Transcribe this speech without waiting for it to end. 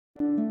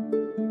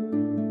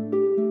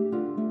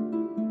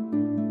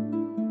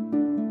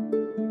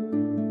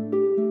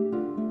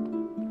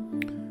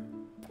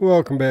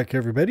Welcome back,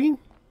 everybody.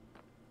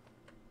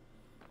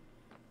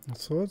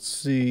 So let's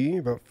see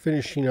about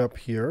finishing up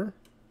here.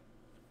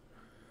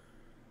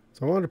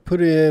 So I want to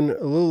put in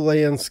a little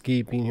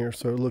landscaping here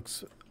so it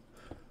looks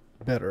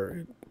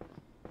better.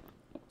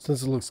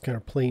 Since it looks kind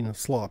of plain and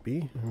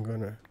sloppy, I'm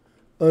going to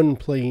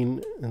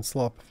unplane and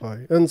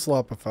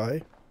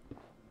unslopify.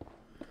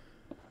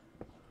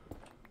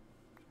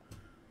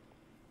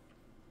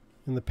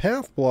 And the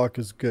path block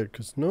is good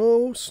because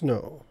no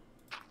snow.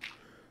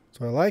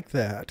 So I like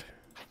that.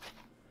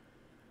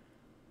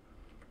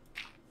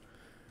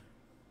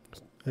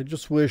 I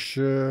just wish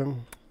there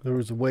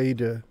was a way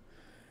to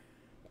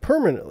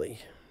permanently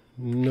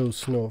no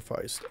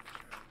snowify stuff.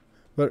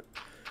 But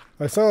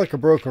I sound like a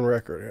broken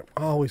record.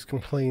 I'm always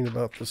complaining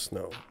about the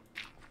snow.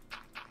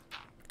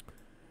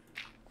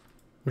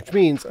 Which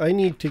means I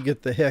need to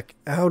get the heck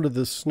out of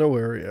this snow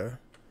area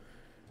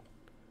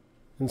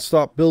and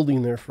stop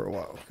building there for a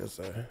while. Because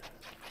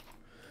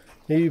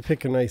maybe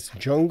pick a nice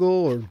jungle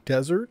or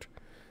desert.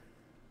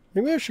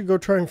 Maybe I should go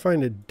try and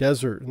find a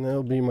desert, and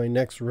that'll be my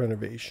next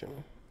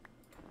renovation.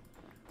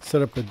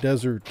 Set up a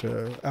desert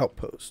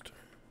outpost.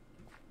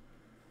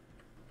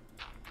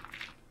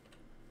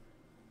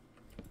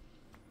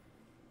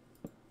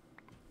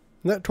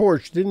 And that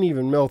torch didn't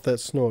even melt that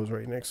snow. It was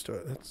right next to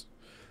it.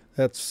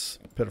 That's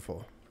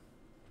pitiful.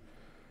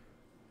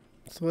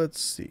 So let's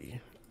see.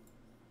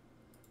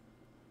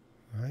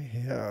 I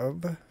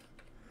have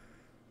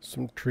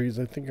some trees.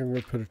 I think I'm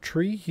going to put a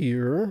tree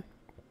here.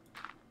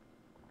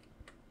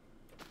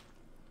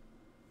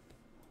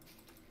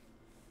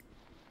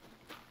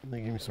 They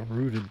give me some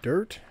rooted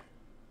dirt.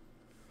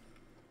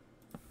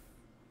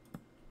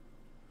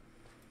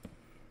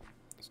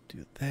 Let's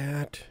do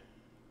that.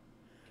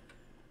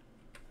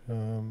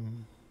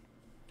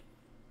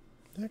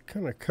 That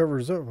kind of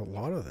covers up a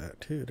lot of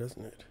that too,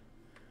 doesn't it?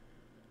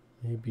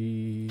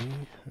 Maybe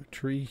a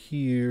tree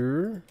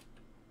here.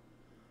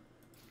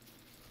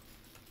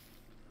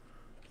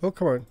 Oh,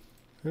 come on.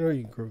 I know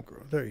you can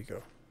grow. There you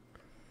go.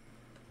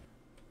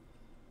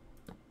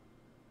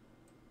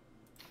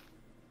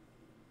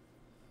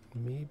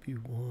 Maybe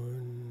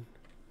one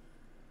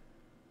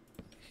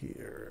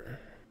here,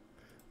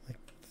 like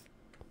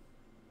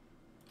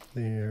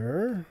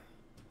there.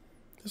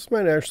 This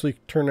might actually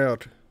turn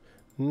out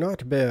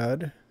not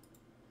bad.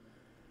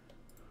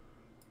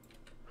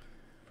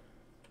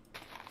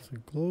 So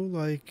glow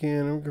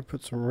lichen. I'm gonna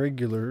put some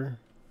regular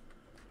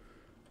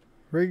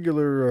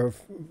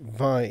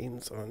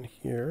vines on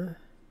here.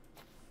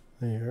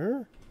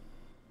 There.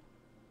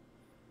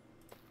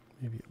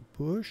 Maybe a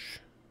bush.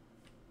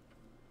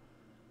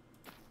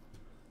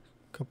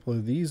 Couple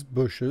of these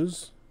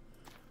bushes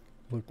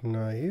look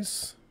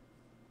nice.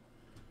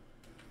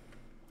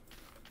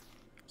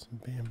 Some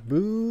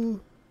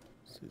bamboo.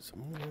 Let's see some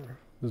more.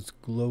 This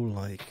glow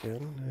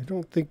lichen. I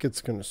don't think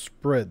it's going to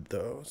spread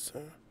though.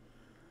 So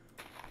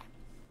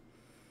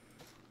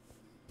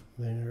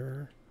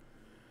there.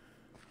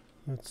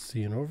 Let's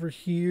see. And over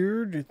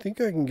here, do you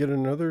think I can get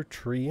another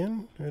tree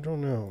in? I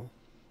don't know.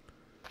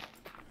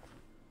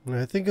 And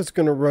I think it's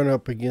going to run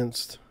up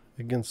against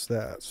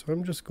that. So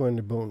I'm just going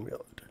to bone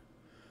meal it.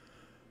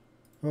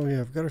 Oh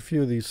yeah, I've got a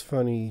few of these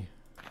funny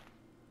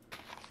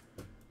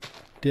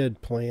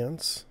dead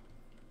plants.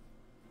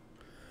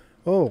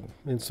 Oh,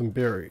 and some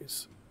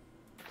berries.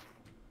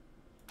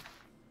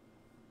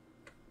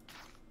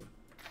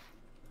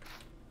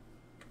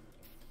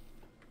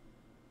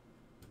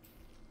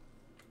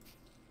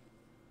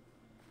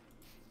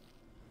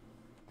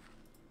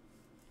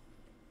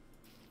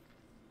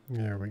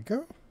 There we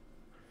go.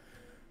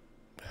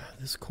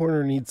 This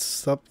corner needs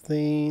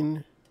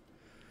something.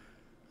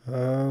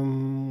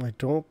 I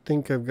don't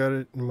think I've got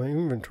it in my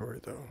inventory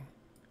though.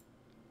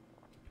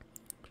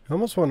 I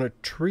almost want a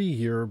tree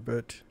here,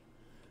 but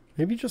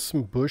maybe just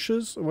some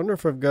bushes. I wonder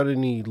if I've got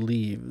any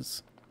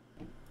leaves.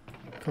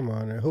 Come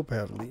on, I hope I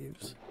have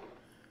leaves.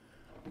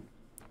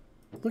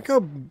 Look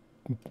how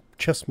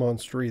chest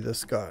monstery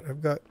this got.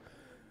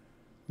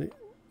 It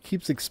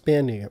keeps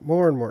expanding it.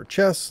 More and more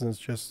chests, and it's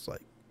just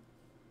like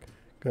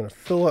gonna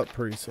fill up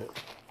pretty soon.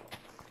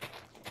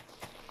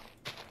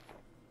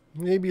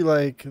 Maybe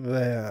like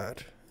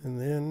that. And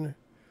then,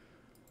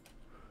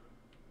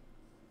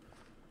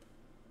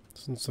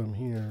 since I'm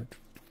here,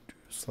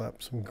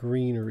 slap some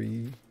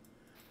greenery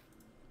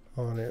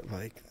on it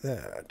like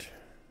that.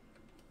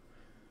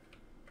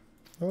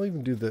 I'll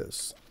even do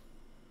this.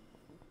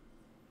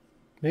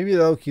 Maybe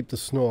that'll keep the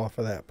snow off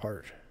of that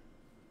part.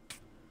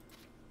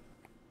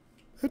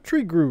 That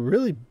tree grew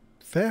really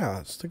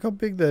fast. Look how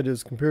big that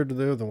is compared to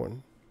the other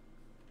one.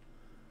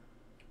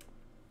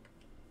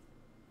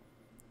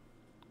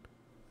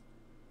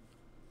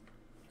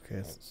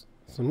 Okay,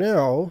 so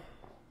now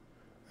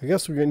I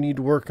guess we're going to need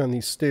to work on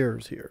these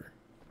stairs here.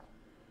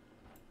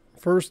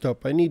 First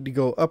up, I need to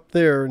go up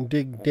there and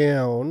dig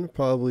down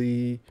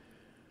probably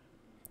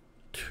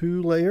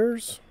 2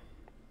 layers.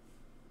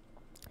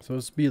 So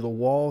this would be the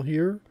wall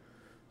here.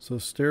 So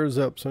stairs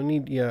up. So I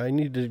need, yeah, I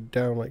need to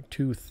down like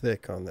 2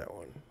 thick on that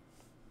one.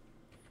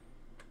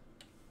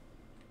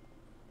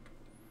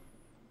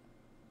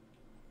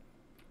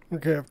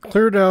 Okay, I've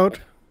cleared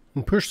out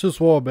and pushed this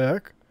wall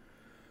back.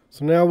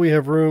 So now we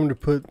have room to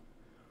put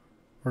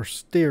our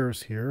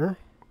stairs here.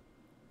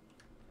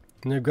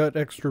 And they've got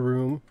extra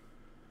room.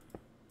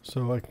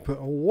 So I can put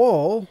a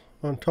wall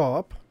on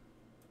top.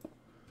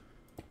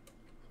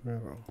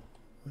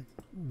 Like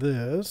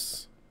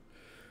this.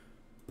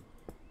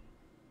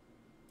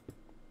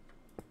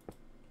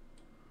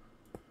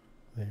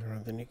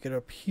 There, then you get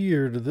up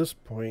here to this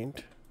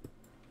point.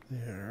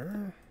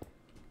 There.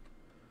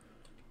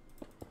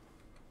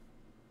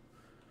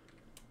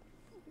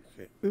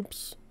 Okay,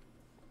 oops.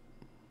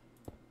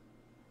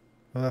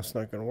 Well, that's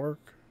not going to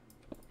work.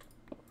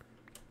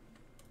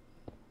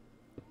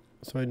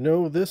 So I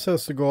know this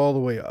has to go all the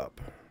way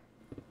up.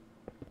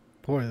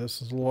 Boy,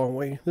 this is a long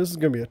way. This is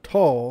going to be a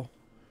tall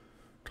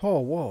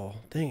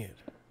wall. Dang it.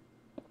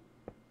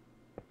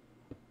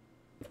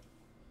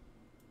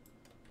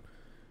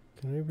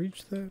 Can I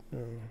reach that?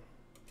 No.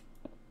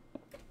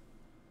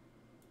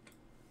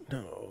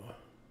 No.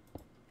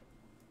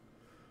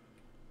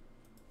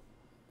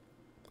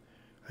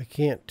 I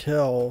can't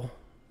tell.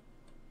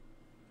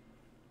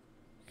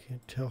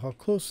 Can't tell how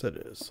close that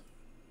is.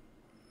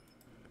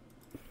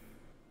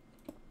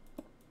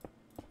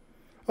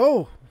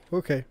 Oh,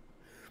 okay.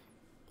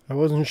 I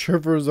wasn't sure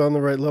if it was on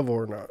the right level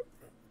or not.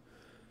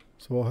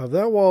 So we'll have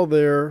that wall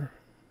there.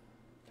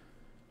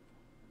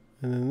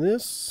 And then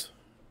this.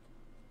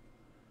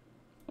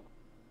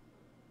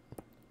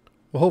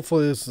 Well,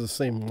 hopefully this is the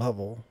same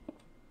level.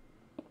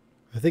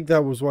 I think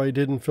that was why I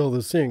didn't fill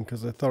this in,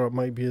 because I thought it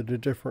might be at a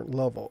different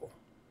level.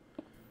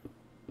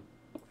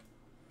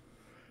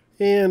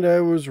 And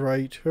I was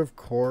right, of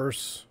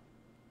course.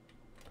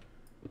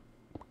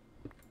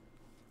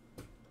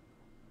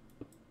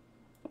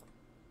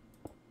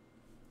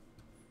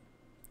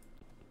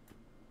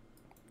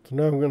 So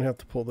now I'm going to have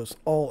to pull this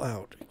all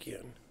out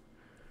again.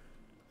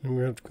 And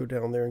we're going to have to go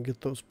down there and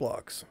get those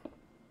blocks.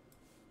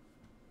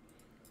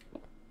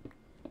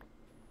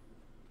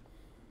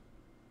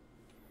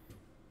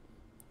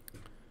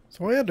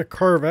 So I had to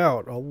carve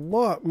out a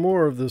lot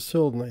more of this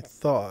hill than I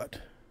thought.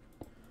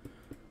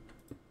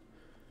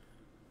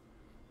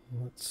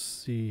 Let's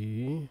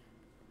see.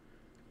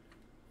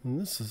 And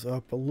this is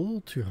up a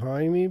little too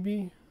high,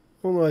 maybe?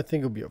 Oh no, I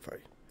think it'll be okay.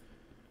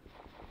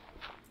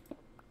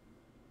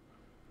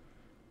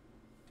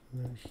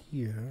 And then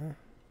here.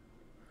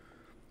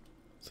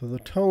 So the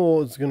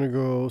tunnel is going to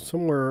go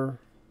somewhere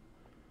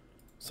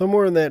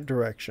in that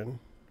direction.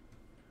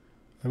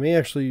 I may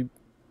actually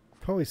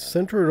probably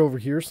center it over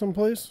here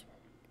someplace,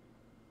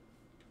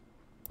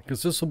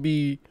 because this will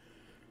be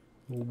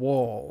the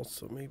wall.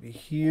 So maybe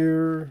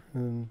here,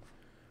 and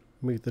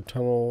make the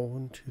tunnel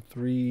 1, 2,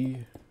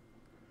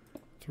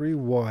 3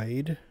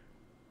 wide.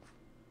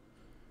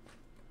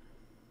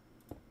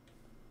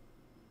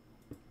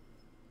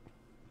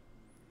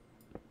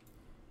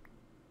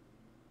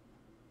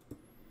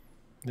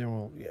 Then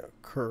we'll, yeah,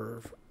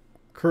 curve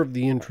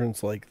the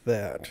entrance like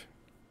that.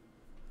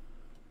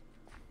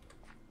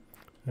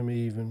 I may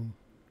even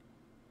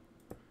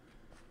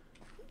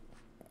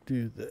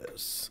do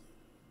this.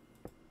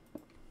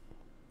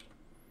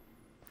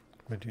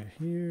 I do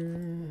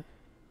here.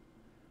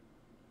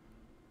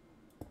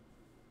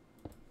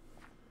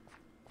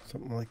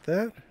 Something like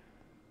that.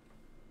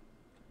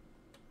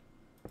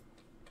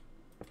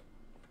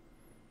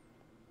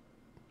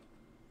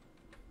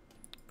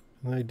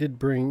 And I did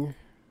bring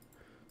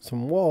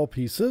some wall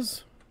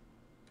pieces.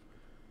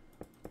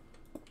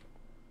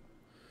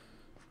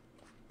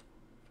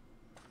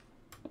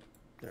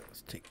 Now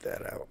let's take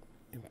that out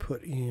and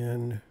put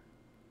in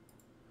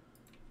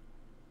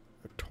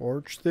a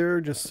torch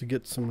there just to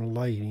get some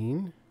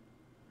lighting.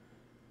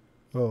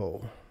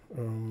 Oh,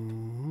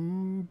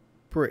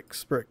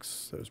 bricks.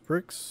 Those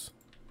bricks.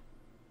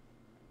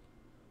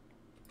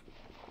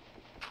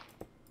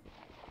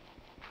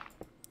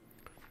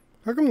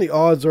 How come the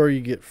odds are you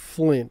get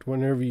flint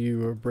whenever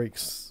you break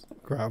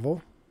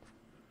gravel?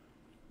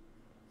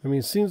 I mean,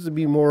 it seems to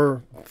be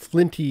more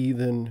flinty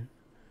than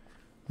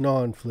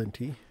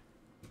non-flinty.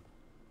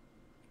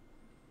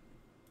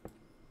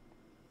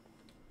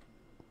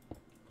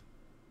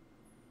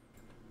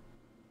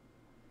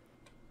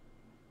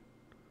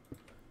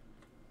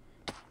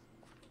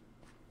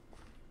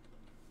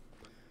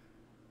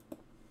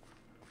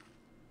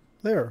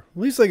 There.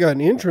 At least I got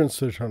an entrance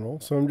to the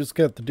tunnel, so I'm just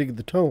going to have to dig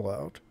the tunnel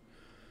out.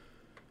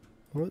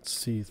 Let's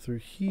see, through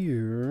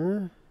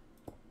here,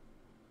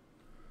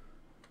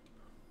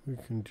 we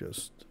can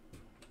just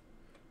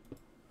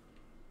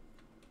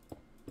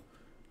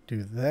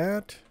do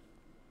that.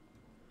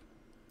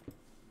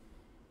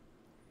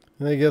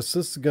 And I guess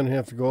this is going to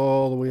have to go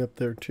all the way up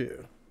there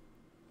too,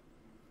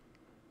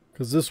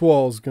 because this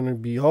wall is going to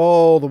be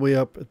all the way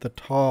up at the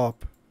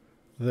top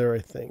there, I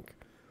think.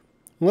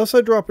 Unless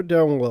I drop it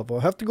down a level.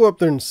 I have to go up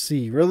there and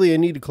see. Really, I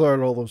need to clear out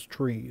all those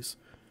trees.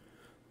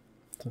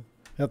 I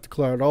have to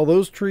clear out all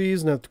those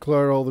trees, and I have to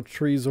clear out all the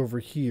trees over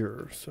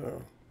here.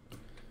 So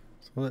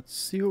So let's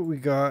see what we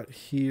got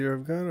here.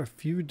 I've got a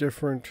few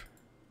different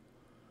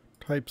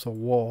types of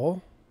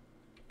wall.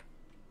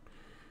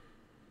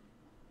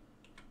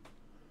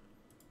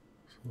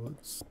 So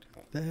let's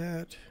do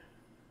that.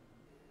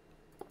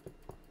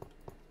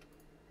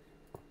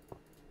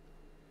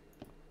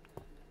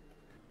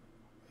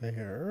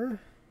 There.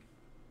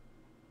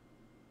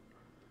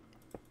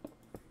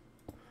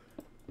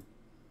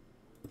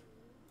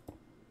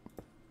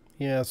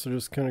 Yeah, so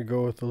just kind of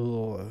go with a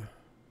little,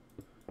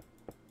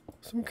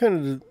 some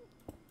kind of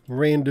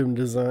random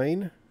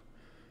design,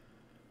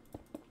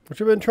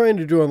 which I've been trying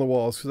to do on the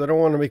walls because I don't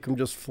want to make them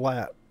just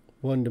flat,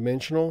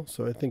 one-dimensional.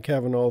 So I think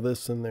having all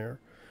this in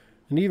there,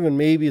 and even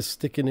maybe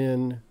sticking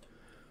in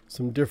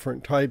some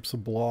different types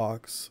of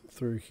blocks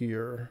through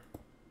here,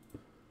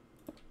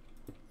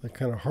 like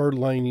kind of hard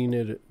lining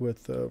it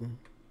with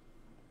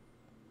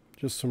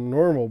just some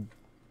normal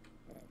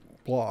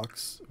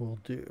blocks will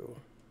do.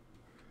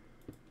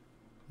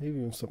 Maybe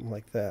even something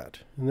like that.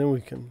 And then we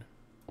can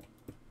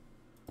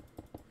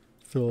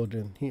fill it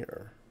in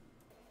here.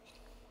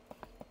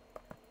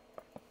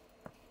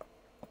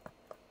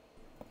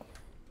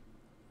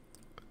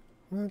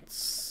 Let's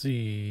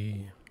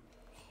see.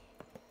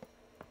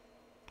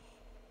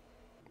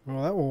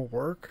 Well, that won't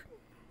work.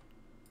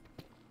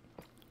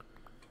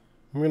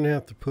 I'm going to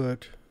have to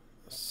put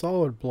a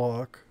solid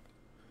block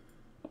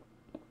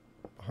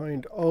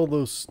behind all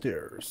those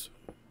stairs.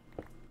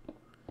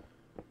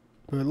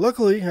 But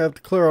luckily, I have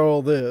to clear out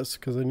all this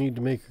because I need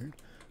to make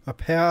a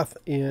path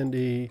and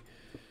a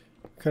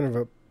kind of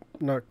a,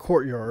 not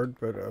courtyard,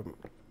 but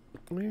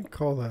what do you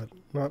call that?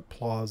 Not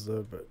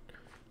plaza, but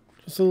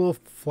just a little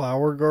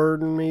flower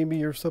garden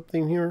maybe or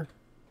something here.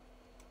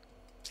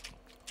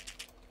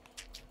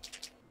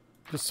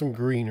 Just some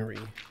greenery.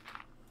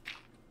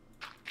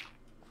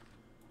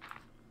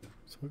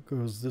 So it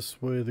goes this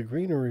way. The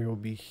greenery will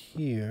be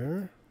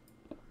here.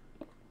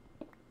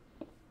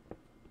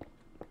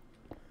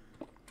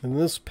 And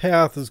this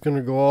path is going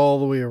to go all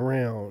the way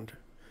around.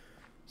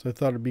 So I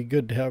thought it'd be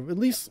good to have at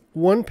least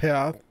one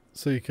path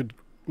so you could,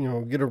 you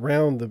know, get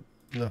around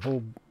the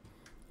whole,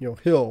 you know,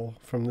 hill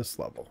from this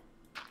level.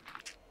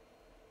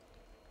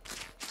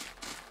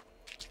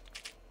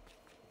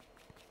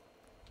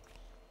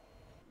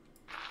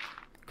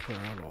 Clear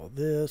out all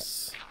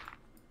this.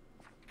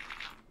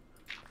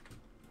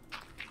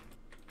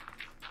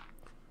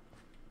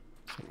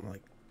 Something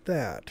like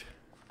that.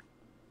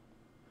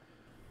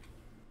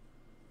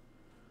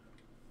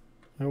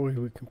 That way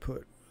we can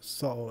put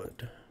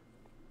solid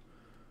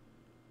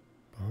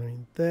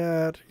behind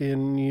that.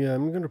 And yeah,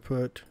 I'm going to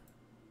put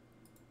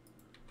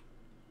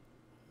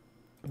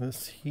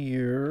this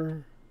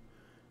here.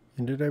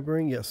 And did I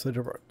bring? Yes, I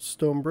brought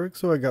stone brick.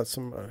 So I got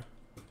some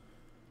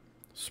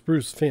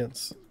spruce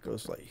fence that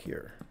goes like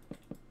here.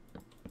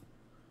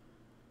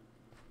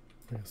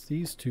 I guess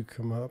these two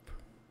come up.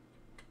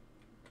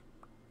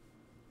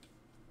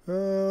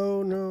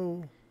 Oh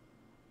no.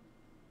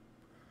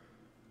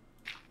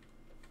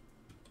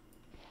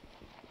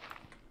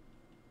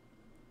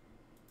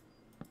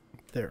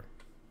 There.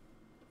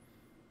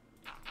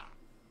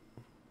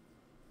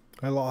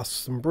 I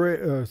lost some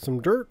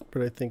dirt,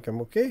 but I think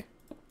I'm okay.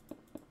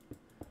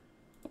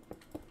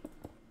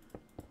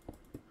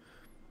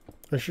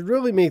 I should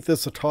really make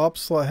this a top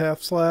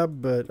half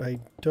slab, but I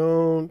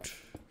don't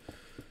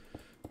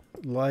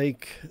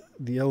like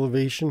the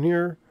elevation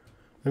here.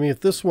 I mean,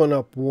 if this went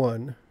up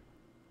one,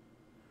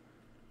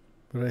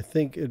 but I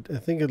think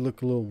it'd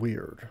look a little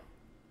weird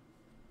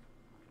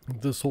if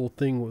this whole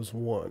thing was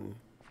one.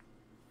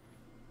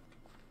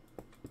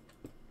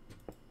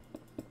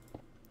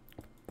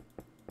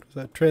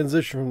 That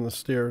transition from the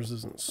stairs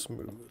isn't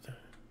smooth. At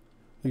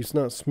least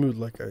not smooth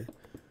like I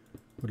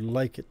would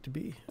like it to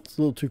be. It's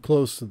a little too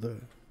close to the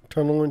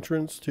tunnel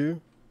entrance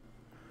too.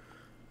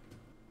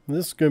 And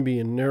this is going to be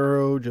a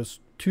narrow,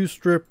 just two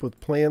strip with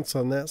plants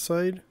on that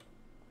side.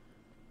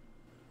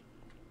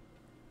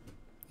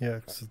 Yeah,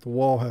 because the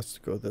wall has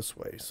to go this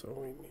way,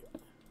 so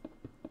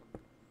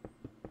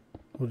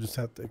we'll just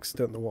have to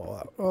extend the wall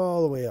out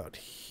all the way out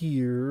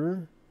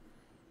here.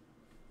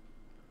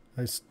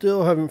 I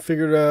still haven't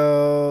figured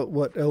out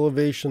what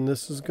elevation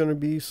this is going to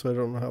be, so I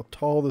don't know how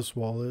tall this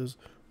wall is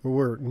or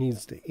where it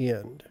needs to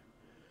end.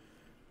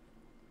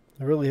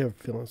 I really have a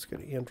feeling it's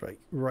going to end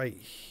right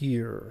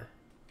here.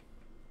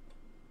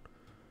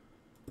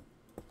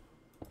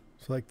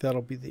 So like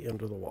that'll be the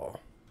end of the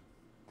wall.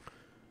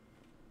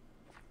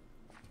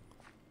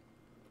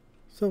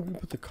 So we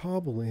put the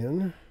cobble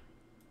in.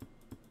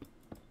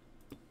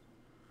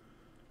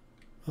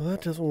 Well,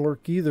 that doesn't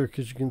work either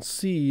because you can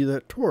see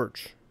that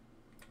torch.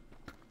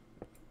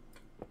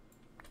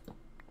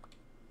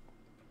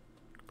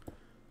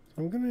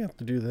 I'm going to have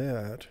to do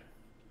that.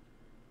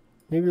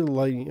 Maybe the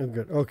lighting. Oh,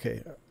 good.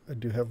 Okay. I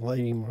do have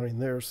lighting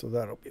behind there, so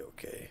that'll be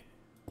okay.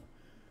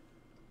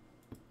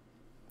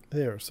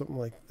 There, something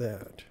like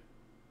that.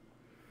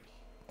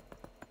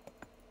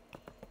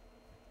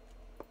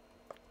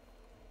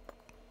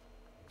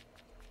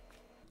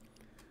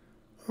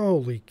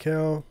 Holy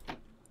cow.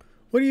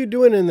 What are you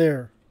doing in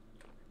there?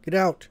 Get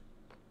out.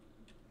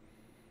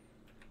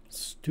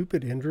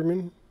 Stupid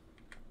Enderman.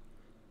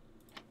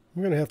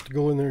 I'm going to have to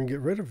go in there and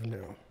get rid of him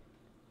now.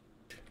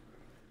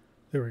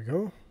 There we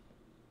go.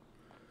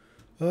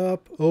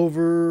 Up,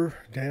 over,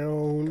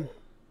 down.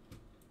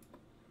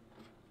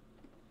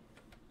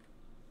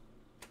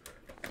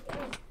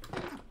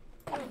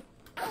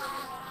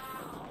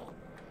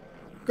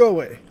 Go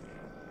away.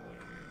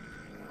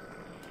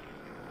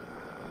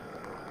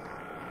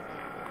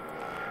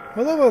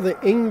 I love how the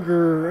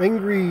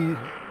angry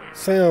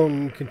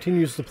sound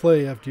continues to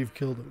play after you've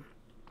killed him.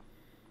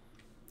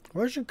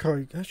 Well, I should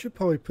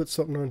probably put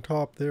something on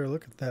top there.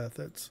 Look at that.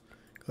 That's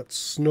got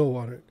snow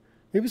on it.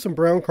 Maybe some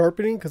brown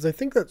carpeting, because I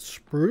think that's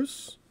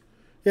spruce.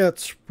 Yeah,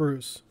 it's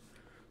spruce.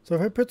 So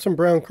if I put some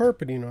brown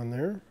carpeting on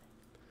there,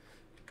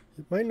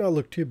 it might not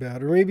look too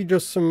bad. Or maybe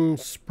just some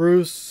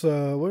spruce,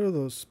 what are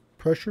those,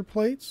 pressure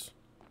plates?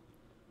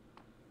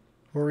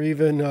 Or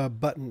even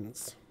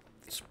buttons.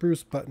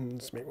 Spruce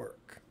buttons may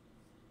work.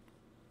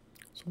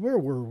 So where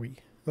were we?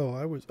 Oh,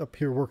 I was up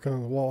here working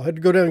on the wall. I had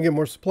to go down and get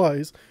more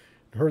supplies.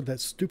 And heard that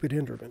stupid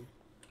Enderman.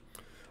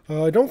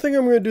 I don't think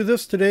I'm going to do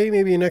this today.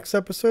 Maybe next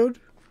episode.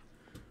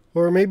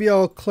 Or maybe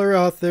I'll clear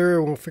out there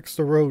and we'll fix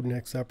the road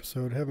next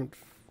episode.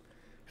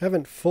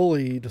 Haven't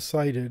fully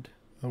decided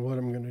on what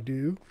I'm going to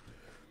do.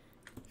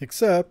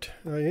 Except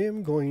I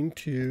am going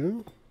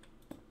to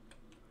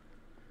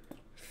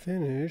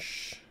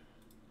finish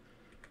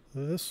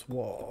this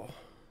wall.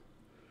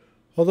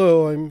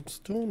 Although I'm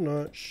still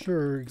not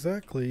sure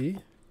exactly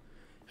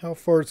how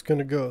far it's going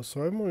to go.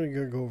 So I'm going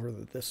to go over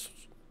this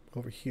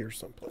over here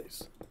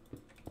someplace.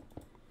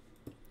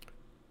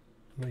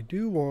 And I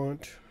do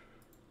want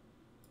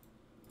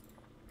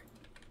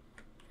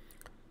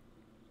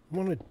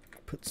to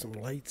put some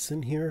lights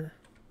in here.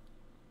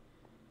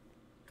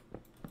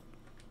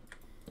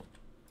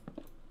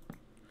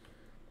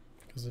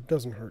 Because it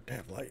doesn't hurt to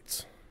have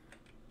lights.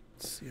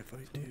 Let's see if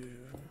I do.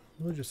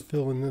 We'll just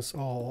fill in this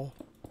all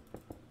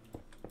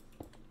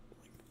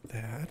like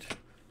that.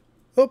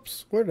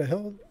 Oops, where the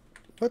hell?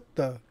 What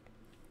the?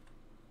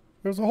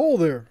 There's a hole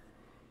there.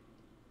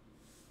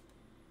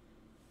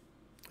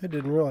 I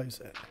didn't realize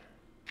that.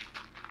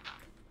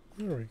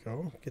 There we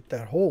go. Get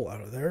that hole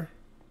out of there.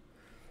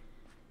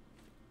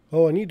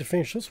 Oh, I need to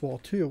finish this wall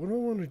too. What do I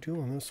want to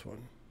do on this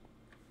one?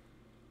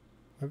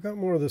 I've got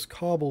more of this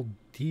cobbled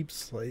deep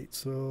slate,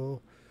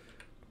 so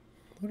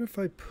what if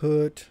I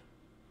put,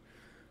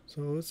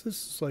 so this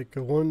is like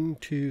a 1,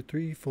 2,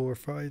 3, 4,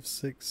 5,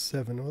 6,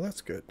 7. Oh,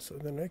 that's good. So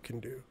then I can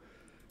do,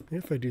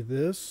 if I do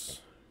this,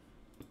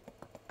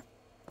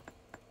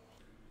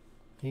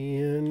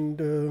 and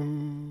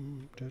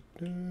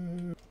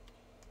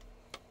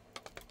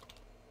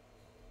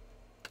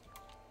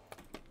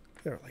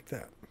there, like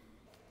that.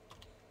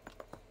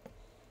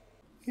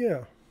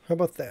 Yeah, how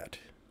about that?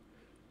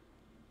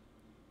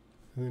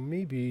 And then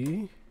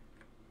maybe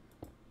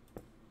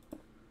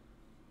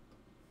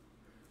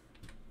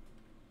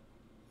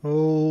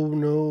oh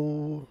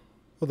no.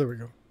 Oh, there we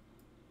go.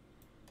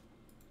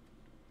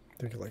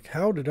 Thinking like,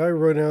 how did I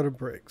run out of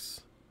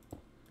bricks?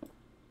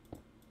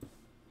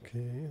 Okay,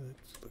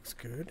 that looks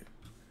good.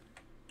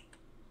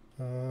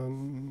 Yeah,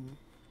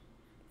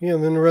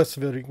 and then the rest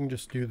of it, you can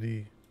just do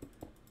the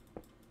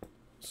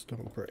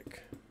stone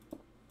brick.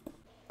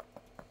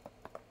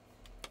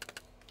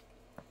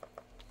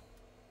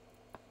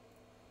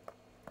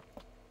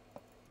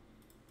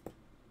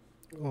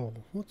 Oh,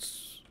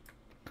 let's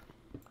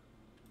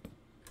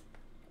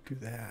do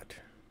that.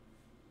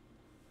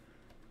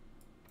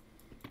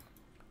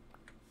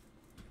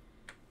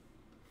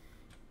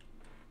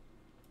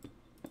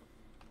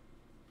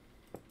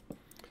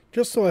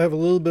 Just so I have a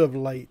little bit of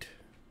light.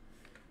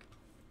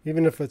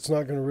 Even if it's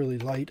not going to really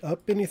light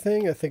up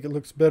anything, I think it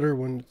looks better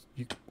when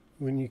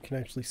you can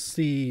actually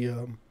see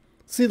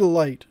the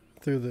light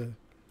through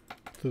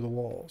the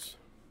walls.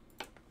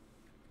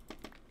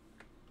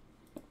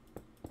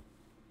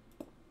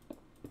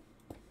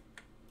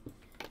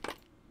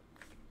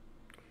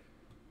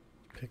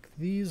 Pick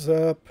these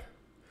up.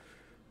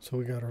 So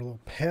we got our little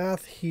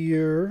path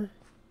here.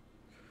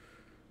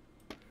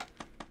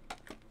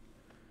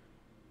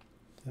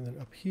 And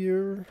then up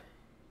here,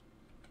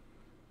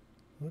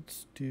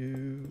 let's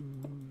do,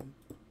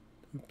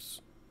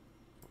 oops,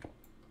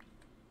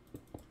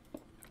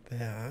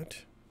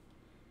 that.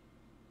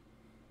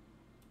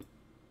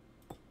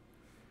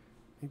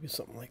 Maybe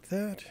something like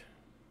that.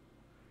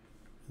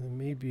 And then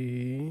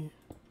maybe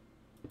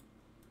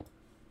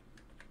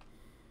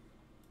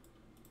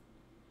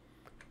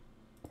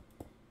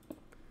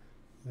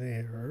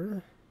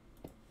there.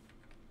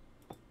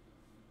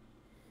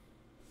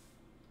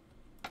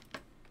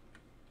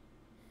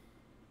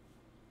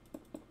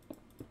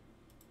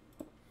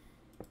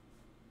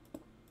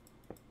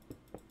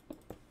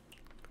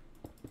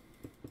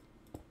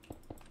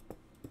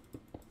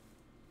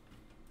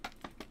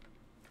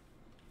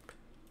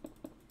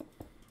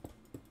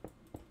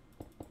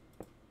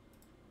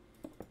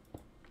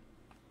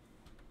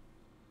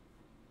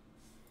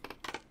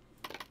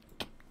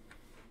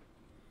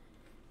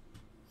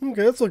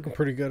 Okay, that's looking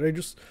pretty good.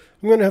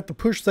 I'm going to have to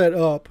push that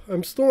up.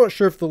 I'm still not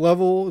sure if the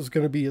level is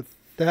going to be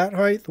that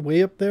height,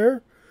 way up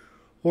there,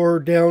 or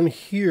down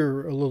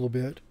here a little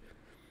bit.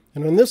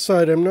 And on this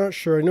side, I'm not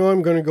sure. I know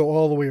I'm going to go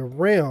all the way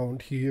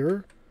around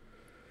here.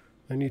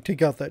 And you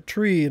take out that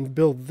tree and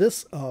build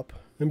this up,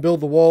 and build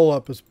the wall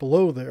up as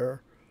below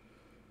there.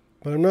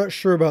 But I'm not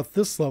sure about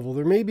this level.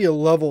 There may be a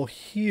level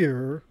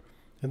here,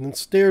 and then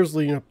stairs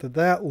leading up to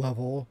that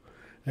level,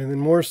 and then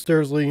more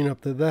stairs leading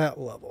up to that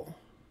level.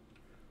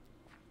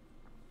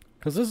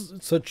 Because this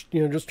is such,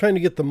 just trying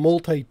to get the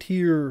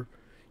multi-tier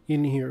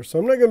in here. So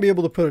I'm not going to be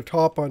able to put a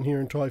top on here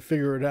until I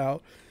figure it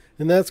out.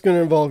 And that's going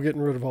to involve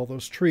getting rid of all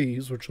those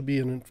trees, which will be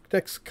in the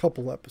next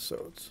couple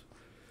episodes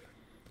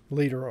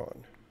later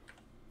on.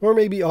 Or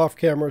maybe off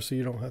camera so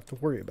you don't have to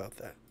worry about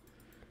that.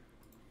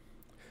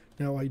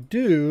 Now I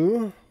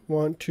do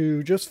want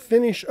to just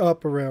finish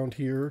up around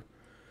here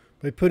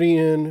by putting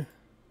in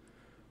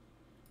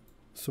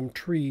some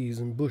trees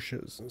and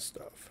bushes and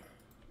stuff.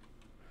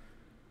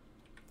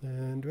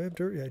 And do I have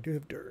dirt? Yeah, I do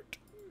have dirt.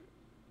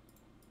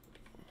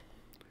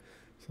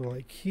 So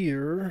like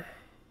here,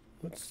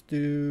 let's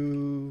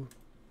do,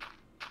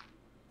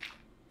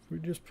 we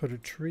just put a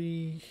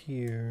tree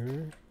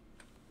here,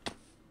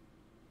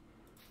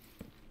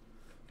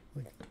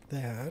 like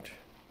that.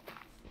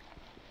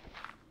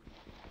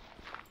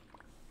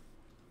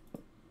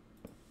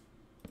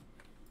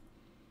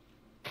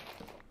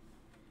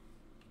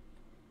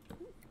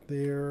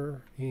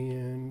 There,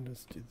 and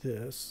let's do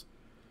this.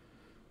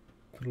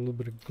 Put a little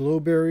bit of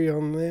glowberry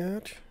on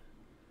that.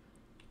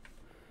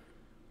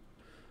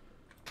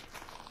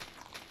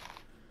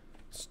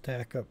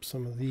 Stack up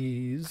some of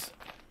these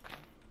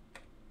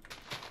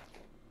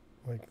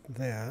like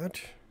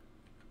that.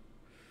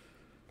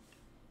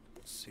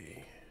 Let's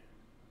see.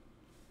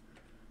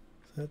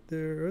 Is that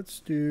there? Let's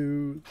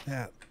do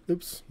that.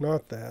 Oops,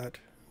 not that.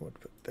 I want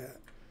to put that.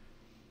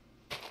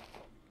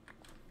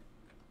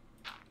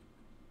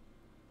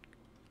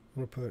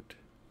 I'm going to put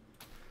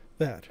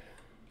that.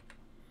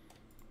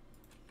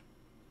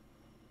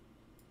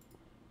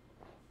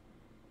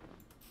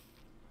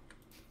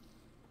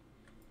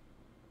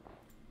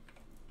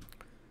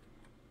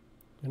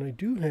 And I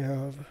do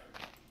have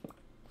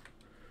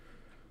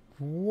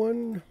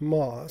one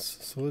moss,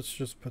 so let's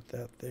just put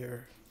that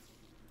there.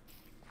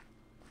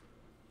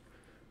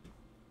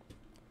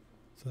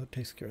 So that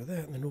takes care of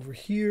that. And then over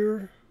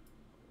here,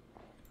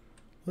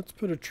 let's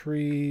put a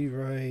tree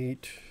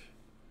right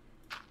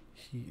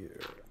here.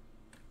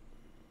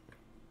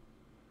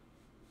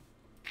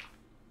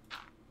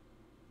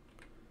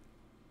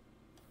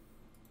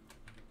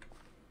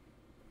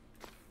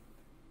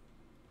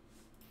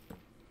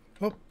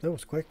 Oh, that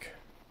was quick.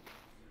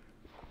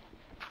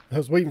 I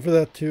was waiting for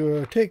that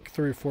to take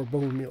 3 or 4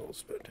 bone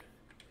meals, but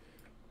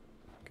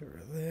get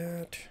rid of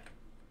that.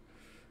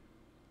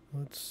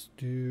 Let's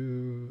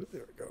do,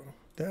 there we go.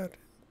 That,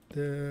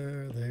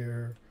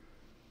 there.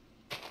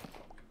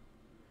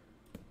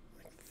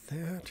 Like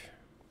that.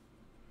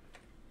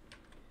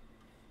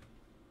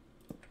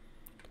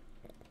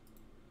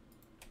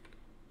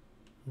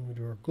 We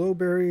do our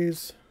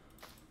glowberries.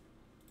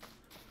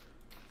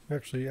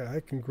 Actually, yeah, I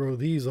can grow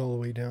these all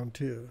the way down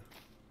too.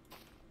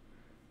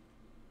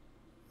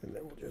 And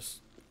then we'll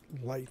just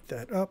light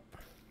that up.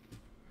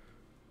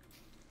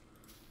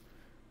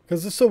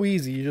 Because it's so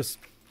easy, you just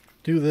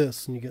do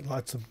this and you get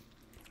lots of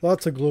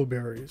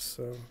glowberries.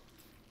 So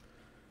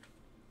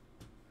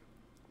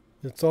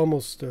it's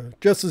almost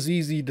just as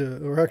easy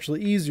to, or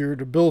actually easier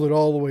to build it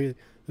all the way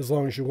as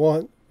long as you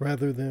want,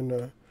 rather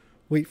than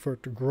wait for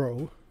it to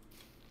grow.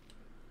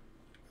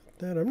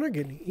 That I'm not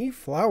getting any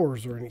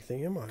flowers or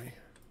anything, am I?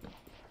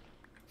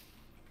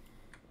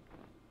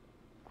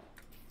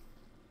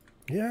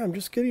 Yeah, I'm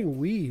just getting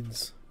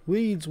weeds.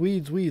 Weeds.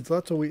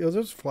 Lots of weeds. Oh,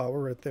 there's a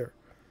flower right there.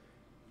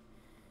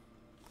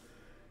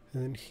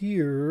 And then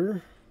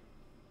here,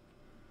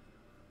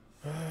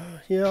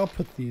 yeah, I'll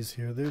put these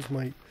here.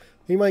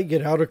 They might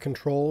get out of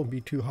control and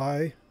be too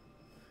high.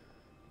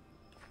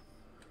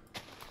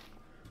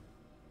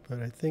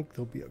 But I think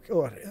they'll be okay.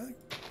 Oh,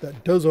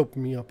 that does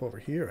open me up over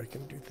here. I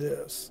can do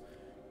this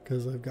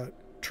because I've got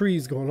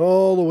trees going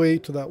all the way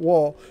to that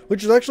wall,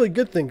 which is actually a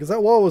good thing because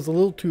that wall was a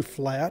little too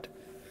flat.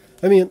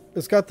 I mean,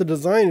 it's got the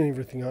design and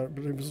everything on it,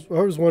 but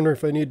I was wondering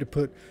if I need to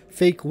put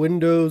fake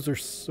windows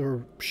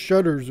or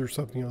shutters or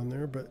something on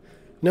there. But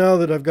now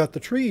that I've got the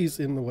trees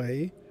in the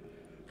way,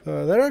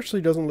 that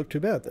actually doesn't look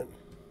too bad then.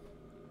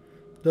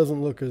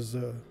 Doesn't look as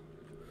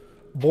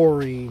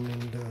boring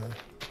and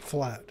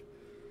flat.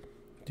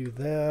 Do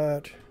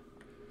that.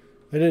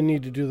 I didn't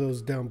need to do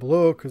those down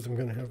below because I'm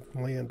going to have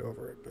land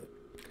over it. But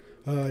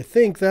I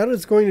think that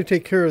is going to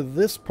take care of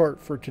this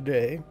part for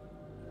today.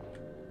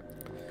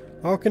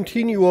 I'll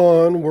continue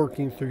on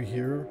working through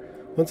here.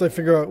 Once I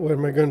figure out what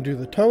am I going to do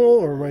the tunnel,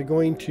 or am I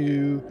going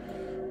to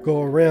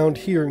go around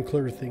here and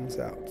clear things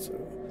out.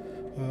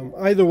 So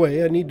either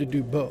way, I need to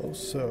do both.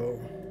 So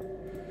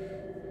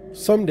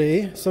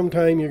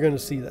sometime you're going to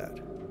see that.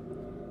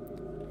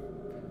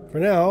 For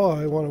now,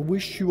 I want to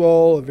wish you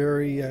all a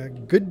very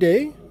good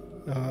day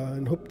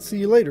and hope to see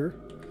you later.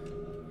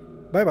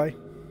 Bye-bye.